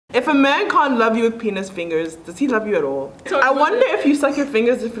If a man can't love you with penis fingers, does he love you at all? I wonder if you suck your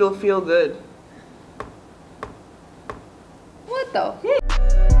fingers if it'll feel good. What though?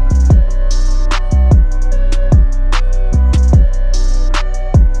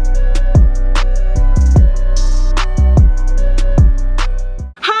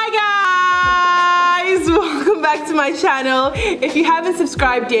 Back to my channel. If you haven't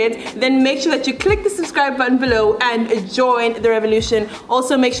subscribed yet, then make sure that you click the subscribe button below and join the revolution.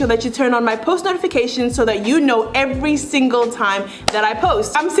 Also make sure that you turn on my post notifications so that you know every single time that I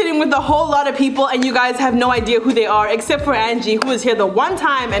post. I'm sitting with a whole lot of people and you guys have no idea who they are except for Angie, who was here the one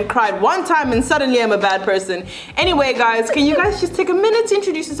time and cried one time and suddenly I'm a bad person. Anyway guys, can you guys just take a minute to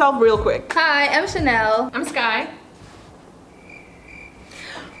introduce yourself real quick? Hi, I'm Chanel. I'm Sky.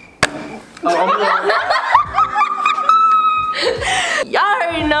 Y'all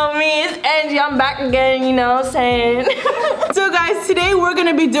already know me, it's Angie, I'm back again, you know what I'm saying? So guys, today we're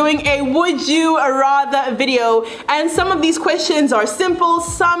gonna be doing a would you rather video, and some of these questions are simple,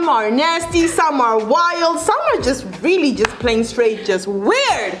 some are nasty, some are wild, some are just really just plain straight just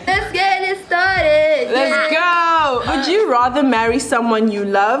weird. Let's get it started. Let's go. Would you rather marry someone you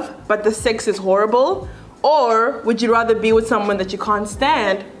love but the sex is horrible, or would you rather be with someone that you can't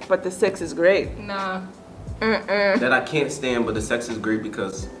stand but the sex is great? Nah. That I can't stand, but the sex is great,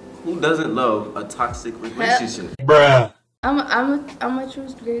 because who doesn't love a toxic relationship? Bruh. I'm a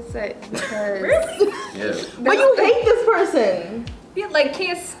choose great sex because Yeah. But you hate this person. You like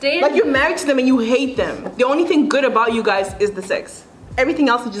can't stand. Like you're married to them and you hate them. The only thing good about you guys is the sex. Everything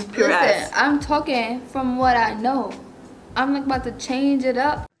else is just pure ass. I'm talking from what I know. I'm like about to change it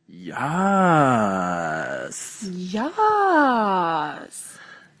up. Yes. Yes.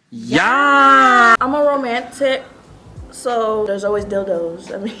 Yeah. I'm a romantic, so there's always dildos.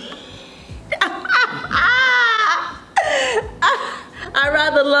 I mean, I'd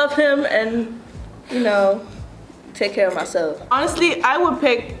rather love him and, you know, take care of myself. Honestly, I would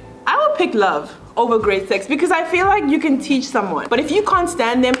pick love over great sex because I feel like you can teach someone. But if you can't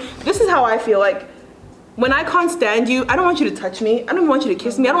stand them, this is how I feel. Like when I can't stand you, I don't want you to touch me. I don't want you to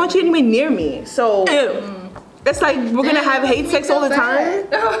kiss me. I don't want you anywhere near me. So it's like we're gonna have hate sex all the time.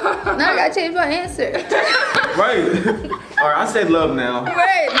 Now I gotta change my answer. Right. Alright, I said love now.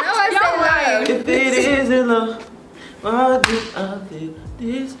 Right, now I say love. If it isn't love, why do I feel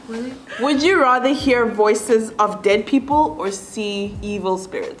this way? Would you rather hear voices of dead people or see evil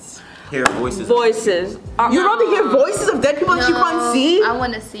spirits? Hear voices. Voices. You'd rather hear voices of dead people that you can't see? I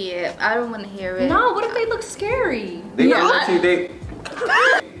want to see it. I don't want to hear it. No, what if they look scary? They they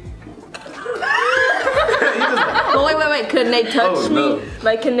But wait, couldn't they touch me?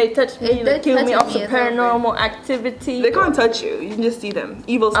 Like, can they touch me, They like, kill me touching off me some is paranormal activity? They can't touch you. You can just see them.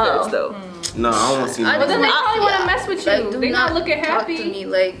 Evil spirits though. No, I don't want to see But then they probably want to mess with you. Like, do They not looking talk happy. to me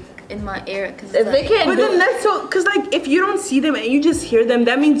like in my ear, cause If they can't But do then that's so, cause like if you don't see them and you just hear them,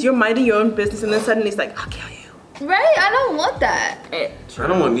 that means you're minding your own business and then suddenly it's like, I'll kill you. right, I don't want that. I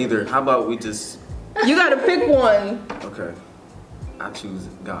don't want neither. How about we just... You gotta pick one. Okay. I choose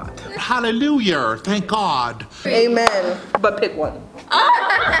God. Hallelujah. Thank God. Amen. But pick one.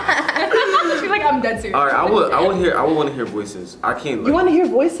 She's like, I'm dead serious. Alright, I would want to hear voices. I can't, like... You wanna hear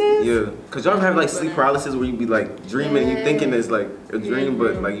voices? Yeah, cause y'all ever have like sleep paralysis where you be like dreaming and you thinking it's like a dream,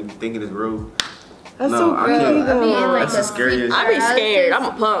 but like you thinking it's real. That's No, so I crazy can't. though. I mean, like That's the scariest. I'd be scared. I'm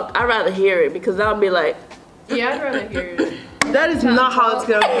a punk. I'd rather hear it because I'll be like, Yeah, I'd rather hear it. That is not how it's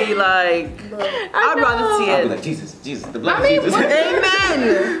gonna be like. I'd rather see I'll be it. like, Jesus, the blood of Jesus.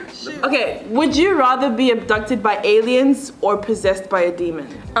 Amen. Okay, would you rather be abducted by aliens or possessed by a demon?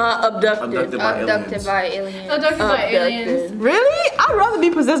 abducted. Abducted by Abducted aliens. by aliens. Abducted by aliens. Really? I'd rather be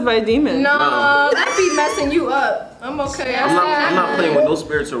possessed by a demon. No, that'd be messing you up. I'm okay. I'm not playing with those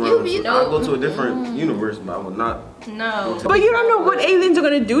spirits around. You I'll go to a different universe, but I will not. No. But you don't know what aliens are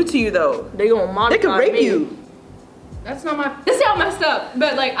gonna do to you though. They gonna modify They could rape me. you. That's not my. This sound messed up,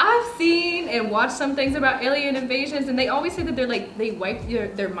 but like I've seen and watched some things about alien invasions, and they always say that they're like they wipe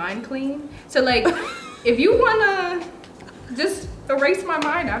their mind clean. So like, if you wanna just erase my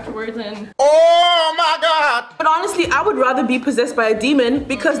mind afterwards, and Oh my God. But honestly, I would rather be possessed by a demon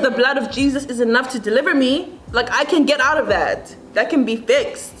because the blood of Jesus is enough to deliver me. Like I can get out of that. That can be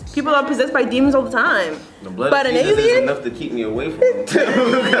fixed. People are possessed by demons all the time. The blood But of an Jesus is alien? enough to keep me away from them.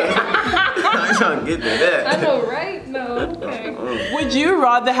 I'm trying to get to that. I know, right? No, okay. Would you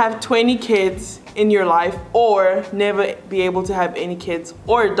rather have 20 kids in your life or never be able to have any kids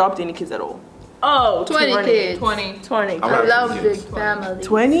or adopt any kids at all? Oh, 20 kids. 20. 20. I I rather love have big kids. families.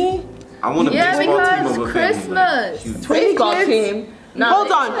 20? I want a Yeah, baseball team because of a family. Christmas. Like, 20 Baseball kids? team. No,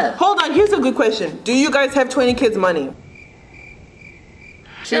 Hold on. Here's a good question. Do you guys have 20 kids money?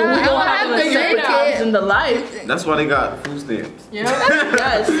 Shoot, we gonna have the same jobs in the life. That's why they got food stamps. Yeah.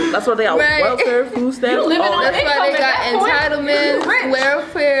 Yes, that's why they got welfare, food stamps. living on That's why they got entitlements,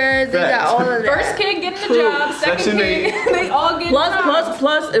 welfare. They got all of that. First kid getting a job, second kid, they all get jobs.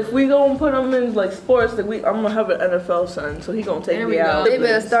 Plus, if we gonna put him in like sports, then I'm gonna have an NFL son, so he gonna take me out. They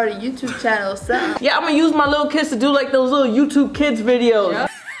better start a YouTube channel or something. Yeah, I'm gonna use my little kids to do like those little YouTube kids videos. Yep.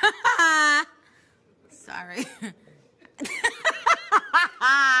 Sorry.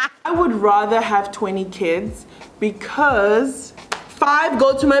 I would rather have 20 kids because 5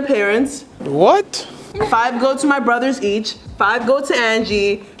 go to my parents. What? 5 go to my brothers each. 5 go to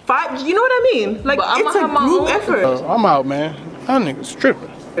Angie. 5, you know what I mean? Like, it's a group effort. I'm out, man. That nigga's tripping.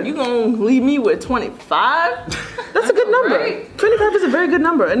 You gonna leave me with 25? That's a good number. Right. 25 is a very good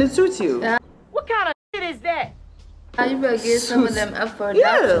number and it suits you. What kind of shit is that? You better get some of them up for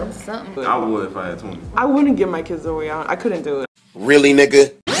adoption Yeah. or something. I would if I had 20. I wouldn't give my kids away. I couldn't do it. Really,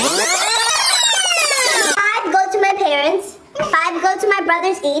 nigga? 5 go to my parents. 5 go to my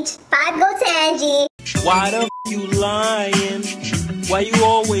brothers each. 5 go to Angie. Why the f you lying? Why you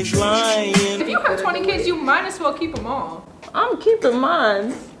always lying? If you have 20 kids, you might as well keep them all. I'm keeping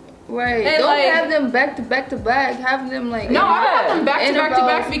mine. Right. And Don't like- have them back to back to back. Have them like. No, I would have them back to back to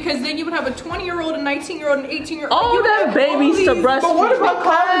back intervals. because then you would have a 20-year-old, a 19-year-old, an 18-year-old. All you them have babies all to these- breastfeed. But what about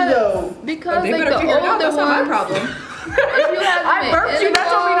college though? Because They like better the figure it out. older That's not my ones. problem. If you have them I birthed you. That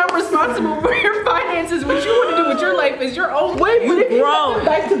don't mean in I'm responsible for your finances. What you want to do with your life is your own. Wait, but if you grown. have them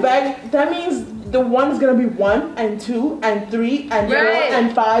back to back, that means the one's gonna be 1 and 2 and 3 and 4 Right.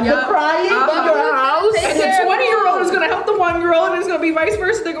 and 5. Yup. They're crying in your house. Take And the care of 20-year-old is gonna help the 1-year-old, and it's gonna be vice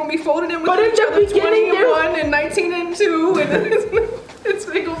versa. They're gonna be folded in with But in each the other, 20 beginning, and they're- 1 and 19 and 2, and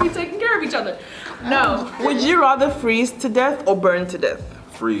they're gonna be taking care of each other. No, Would you rather freeze to death or burn to death?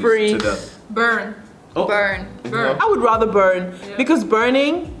 Freeze Freeze. to death. burn. Oh. burn. Burn. I would rather burn because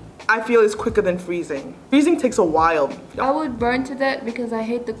burning, I feel, is quicker than freezing. Freezing takes a while. I would burn to that because I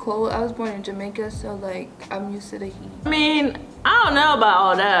hate the cold. I was born in Jamaica, so like I'm used to the heat. I mean, I don't know about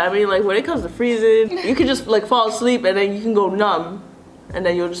all that. I mean, like when it comes to freezing, you can just like fall asleep and then you can go numb, and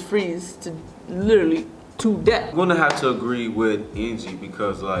then you'll just freeze to literally to death. I'm gonna have to agree with Angie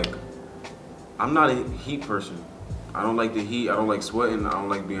because like I'm not a heat person. I don't like the heat. I don't like sweating. I don't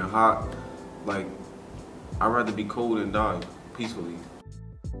like being hot. Like I'd rather be cold and die peacefully.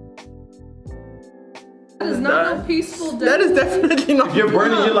 That is not no peaceful death. That is definitely not. If you're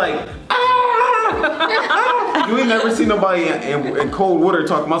burning, you're like, ah! You ain't never seen nobody in cold water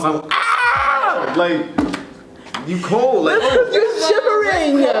talking about something. Ah! Like you cold, like oh. You're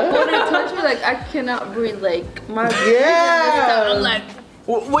shivering. When it touch me, like I cannot breathe. Like my Yeah. I'm like,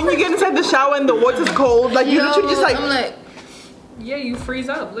 When you get inside the shower and the water's cold, like you literally just like. I'm like, Yeah, you freeze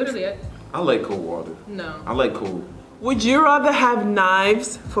up, literally. I like cold water. No. I like cold. Would you rather have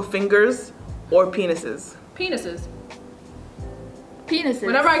knives for fingers or penises? Penises. penises.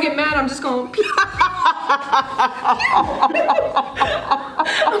 Whenever I get mad, I'm just going.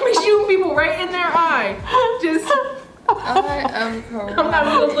 I'll be shooting people right in their eye. Just. I am cold. I'm not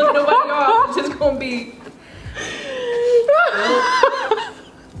gonna look nobody off. It's just gonna be.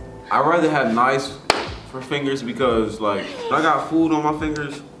 I'd rather have knives for fingers because like if I got food on my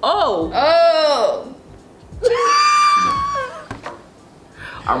fingers. Oh. Oh.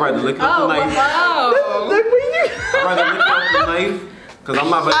 I'd rather lick up the knife. Wow. I'd rather lick up the knife because I'm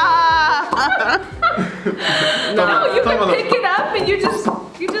not. No, you can pick it up and you just,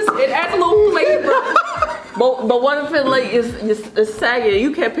 it adds a little flavor. But what if it like is saggy?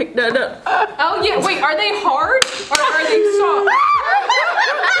 You can't pick that up. Oh yeah, wait, are they hard or are they soft?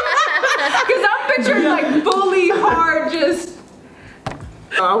 Because I'm picturing like fully hard, just.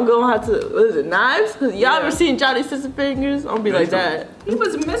 I'm gonna have to. What is it? Knives? Cause y'all ever seen Johnny Sister Fingers? I'm gonna be like that. He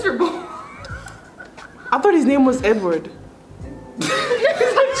was miserable. I thought his name was Edward.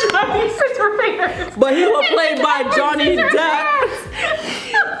 Johnny Sister Fingers. But he was played by Johnny Depp.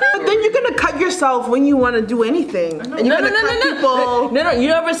 But then you're gonna cut yourself when you want to do anything. And you're gonna cut people. No.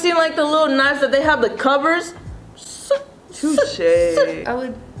 You ever seen like the little knives that they have the covers? Touche. I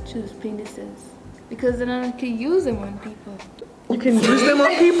would choose penises because then I can use them on people, You can use them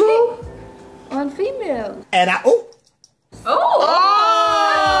on people? on females. And I Oh!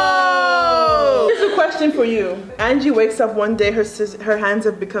 Here's a question for you. Angie wakes up one day, her hands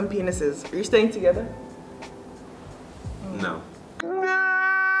have become penises. Are you staying together? No.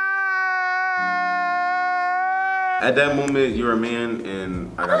 At that moment, you're a man,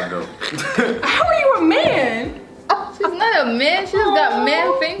 and I gotta go. How are you a man? She's not a man. She's got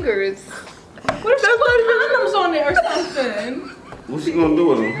man fingers. What if she put condoms on it or something? What's she gonna do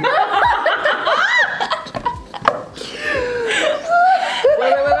with them?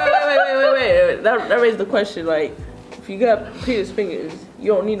 Wait. that raised the question, like, if you got penis fingers, you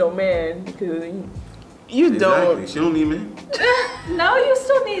don't need no man because you don't. She don't need men. No, you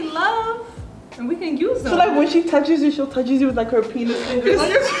still need love. And we can use them. So like when she touches you, she'll touch you with like her penis fingers.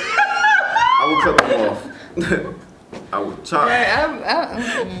 I will cut them off. I would chop.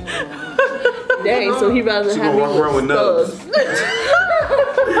 Dang, so he rather She have gonna walk around with nubs.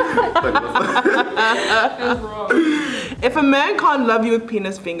 That's wrong. If a man can't love you with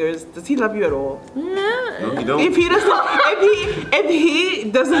penis fingers, does he love you at all? No, he don't. If he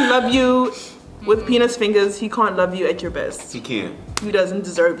doesn't love you with penis fingers, he can't love you at your best. He can't. He doesn't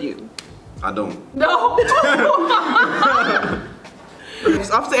deserve you. I don't. No.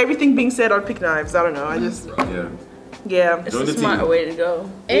 After everything being said, I'd pick knives. I don't know. I just yeah. It's a smart way to go.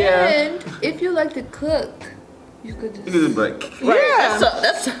 And if you like to cook, you could just. You could just like. Yeah.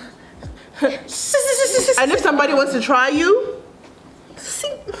 That's. And if somebody wants to try you,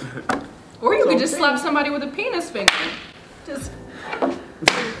 Or you could just slap somebody with a penis finger. Just.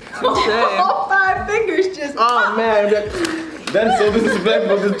 all 5 fingers just. oh man. That is so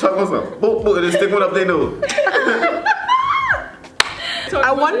disrespectful. Just talk about something. Boop, boop, and then stick one up their nose.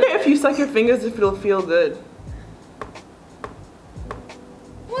 I wonder if you suck your fingers, if it'll feel good.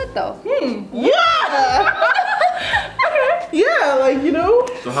 What the? Yeah. Yeah, like you know.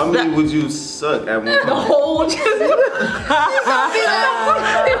 So how many would you suck at one time? The whole just. You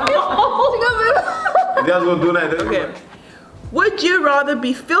guys gonna do that? Okay. Would you rather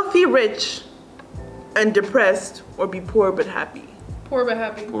be filthy rich and depressed, or be poor but happy? Poor but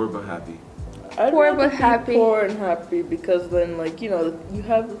happy. Poor but happy. Poor but happy. Poor and happy because then, like, you know, you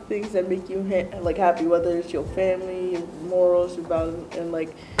have the things that make you like happy, whether it's your family, your morals, your values, and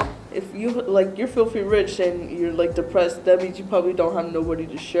like, if you like you're filthy rich and you're like depressed, that means you probably don't have nobody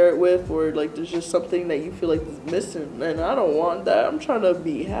to share it with, or like there's just something that you feel like is missing. And I don't want that. I'm trying to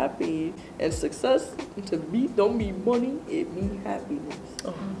be happy and success. Don't be money, it be happiness.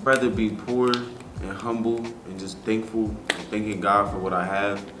 I'd rather be poor and humble and just thankful and thanking God for what I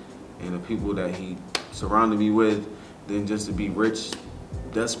have and the people that He surrounded me with, than just to be rich,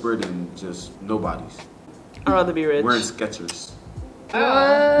 desperate, and just nobodies. I'd rather be rich. Wearing Skechers.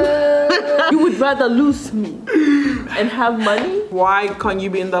 You would rather lose me and have money? Why can't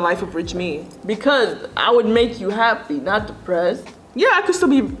you be in the life of rich me? Because I would make you happy, not depressed. Yeah, I could still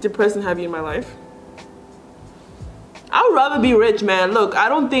be depressed and have you in my life. I would rather be rich, man. Look, I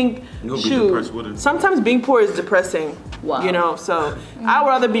don't think, sometimes being poor is depressing. Wow. You know, so I would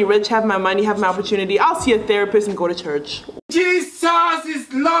rather be rich, have my money, have my opportunity. I'll see a therapist and go to church. Jesus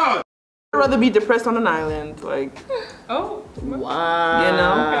is Lord. I'd rather be depressed on an island, like. Oh. Wow. You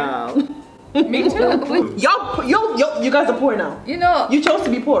know? Okay. Me too. You guys are poor now. You know. You chose to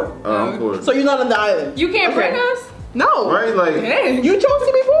be poor. I'm poor. So you're not on the island. You can't bring us? No. Right? Like. Hey. You chose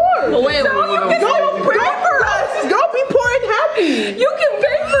to be poor. But wait, Don't pay for us. Don't be poor and happy. You can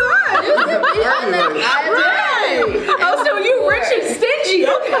pay for us. You can be on the island. Oh, so you rich and stingy.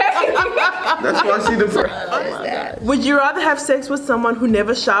 Okay. That's why she depressed. Would you rather have sex with someone who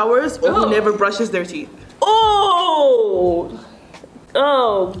never showers or who never brushes their teeth? Oh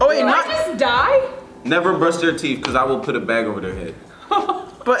wait, Did I just die? Never brush their teeth because I will put a bag over their head.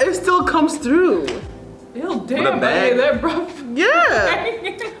 But it still comes through. Ew, With a damn, bag? that rough. Yeah.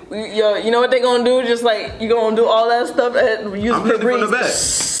 Yo, you know what they gonna do? Just like you gonna do all that stuff and use I'm hitting it from the Febreze.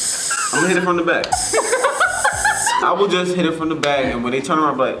 back. I'm gonna hit it from the back. I will just hit it from the back, and when they turn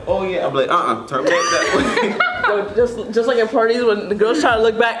around, I'm like, oh yeah. I'm like, turn back that way. So just like at parties when the girls try to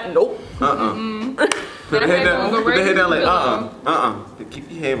look back, nope. Put the head down, like,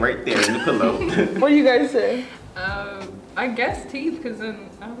 Keep your head right there in the pillow. What do you guys say? I guess teeth, because then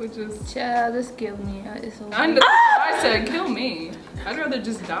I would just. Child, just kill me. It's okay. I said kill me. I'd rather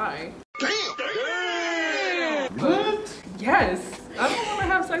just die. What? Yes. I don't want to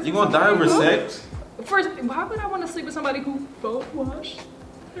have sex. You with gonna die over somebody sex? First, why would I want to sleep with somebody who phone wash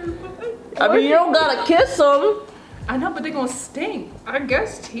their butt? I mean, you don't gotta kiss them. I know, but they're gonna stink. I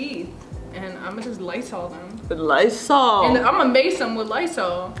guess teeth. And I'm gonna just Lysol them. Lysol. And I'm gonna mace them with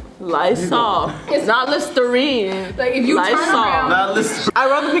Lysol. Lysol. It's not Listerine. Like if you turn around. Not Listerine. I'd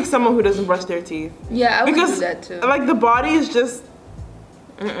rather pick someone who doesn't brush their teeth. Yeah, I would Because do that too. like the body is just.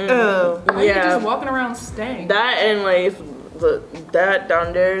 Are you just walking around stank? That and like that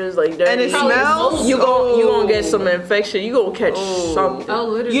down there is like dirty. And it smells. You gonna get some infection. You gonna catch something. Oh,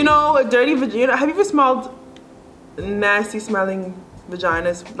 literally. You know, a dirty vagina. Have you ever smelled nasty smelling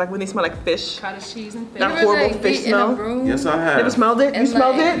vaginas? Like when they smell like fish. Cottage cheese and fish. That horrible fish smell. Yes, I have. You ever smelled it? You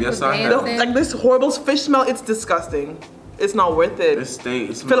smelled it? Yes, I have. Like this horrible fish smell. It's disgusting. It's not worth it. It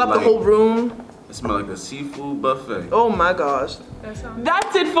stinks. Fill up the whole room. It smells like a seafood buffet. Oh my gosh.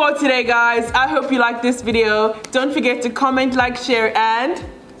 That's it for today, guys. I hope you liked this video. Don't forget to comment, like, share, and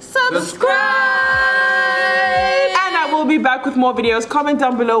subscribe. And I will be back with more videos. Comment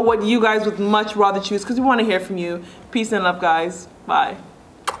down below what you guys would much rather choose because we want to hear from you. Peace and love, guys. Bye.